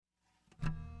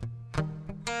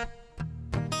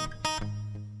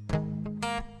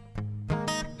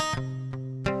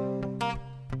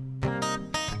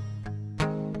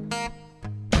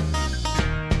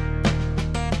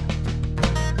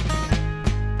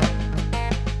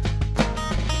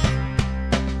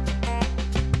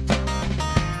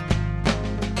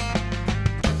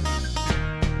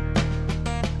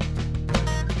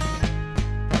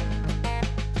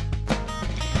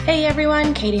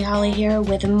everyone, Katie Holly here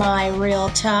with My Real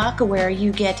Talk, where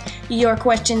you get your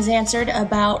questions answered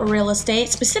about real estate,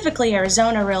 specifically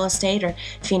Arizona real estate, or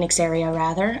Phoenix area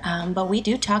rather, but we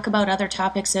do talk about other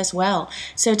topics as well.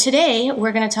 So today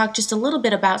we're going to talk just a little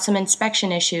bit about some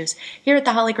inspection issues. Here at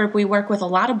the Holly Group we work with a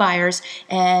lot of buyers,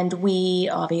 and we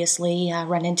obviously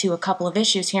run into a couple of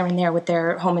issues here and there with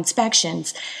their home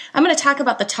inspections. I'm going to talk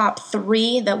about the top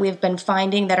 3 that we've been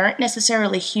finding that aren't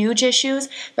necessarily huge issues,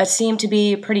 but seem to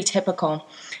be pretty typical.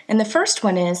 And the first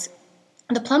one is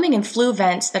the plumbing and flue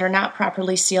vents that are not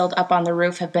properly sealed up on the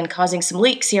roof have been causing some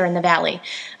leaks here in the valley.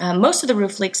 Most of the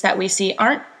roof leaks that we see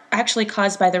aren't actually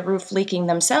caused by the roof leaking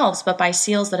themselves, but by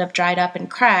seals that have dried up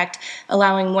and cracked,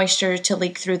 allowing moisture to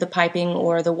leak through the piping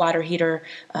or the water heater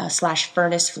 /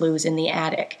 furnace flues in the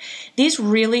attic. These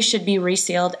really should be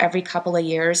resealed every couple of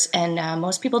years, and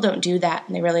most people don't do that,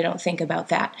 and they really don't think about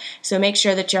that. So make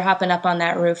sure that you're hopping up on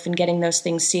that roof and getting those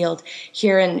things sealed.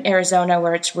 Here in Arizona,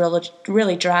 where it's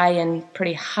really dry and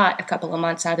pretty hot a couple of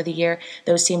months out of the year,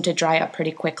 those seem to dry up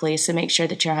pretty quickly, so make sure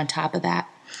that you're on top of that.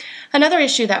 Another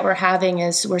issue that we're having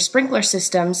is we're sprinkler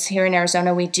systems. Here in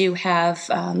Arizona, we do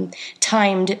have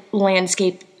timed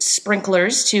landscape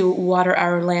sprinklers to water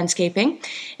our landscaping,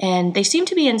 and they seem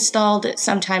to be installed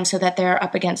sometimes so that they're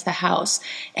up against the house,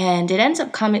 and it ends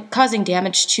up causing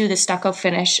damage to the stucco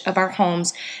finish of our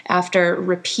homes after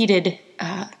repeated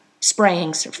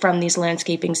sprayings from these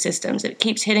landscaping systems. It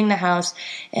keeps hitting the house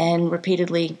and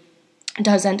repeatedly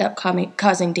does end up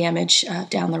causing damage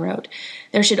down the road.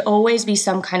 There should always be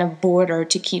some kind of border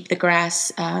to keep the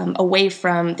grass away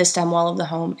from the stem wall of the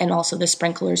home, and also the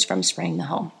sprinklers from spraying the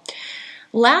home.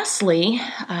 Lastly,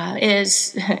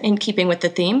 is in keeping with the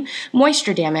theme,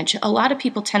 moisture damage. A lot of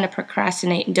people tend to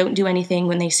procrastinate and don't do anything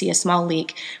when they see a small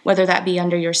leak, whether that be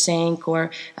under your sink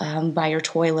or by your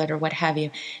toilet or what have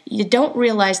you. You don't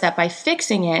realize that by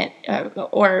fixing it,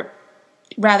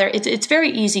 it's very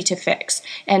easy to fix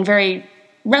and very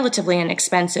relatively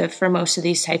inexpensive for most of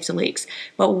these types of leaks.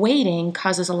 But waiting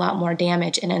causes a lot more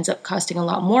damage and ends up costing a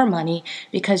lot more money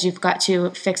because you've got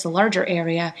to fix a larger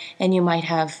area, and you might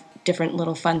have different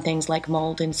little fun things like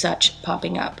mold and such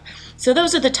popping up. So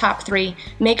those are the top 3.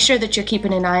 Make sure that you're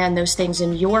keeping an eye on those things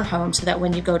in your home so that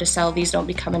when you go to sell, these don't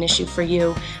become an issue for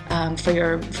you, for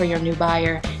your new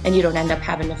buyer, and you don't end up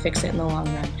having to fix it in the long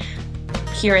run.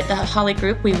 Here at the Holly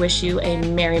Group, we wish you a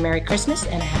Merry Christmas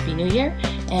and a Happy New Year,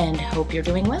 and hope you're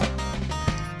doing well.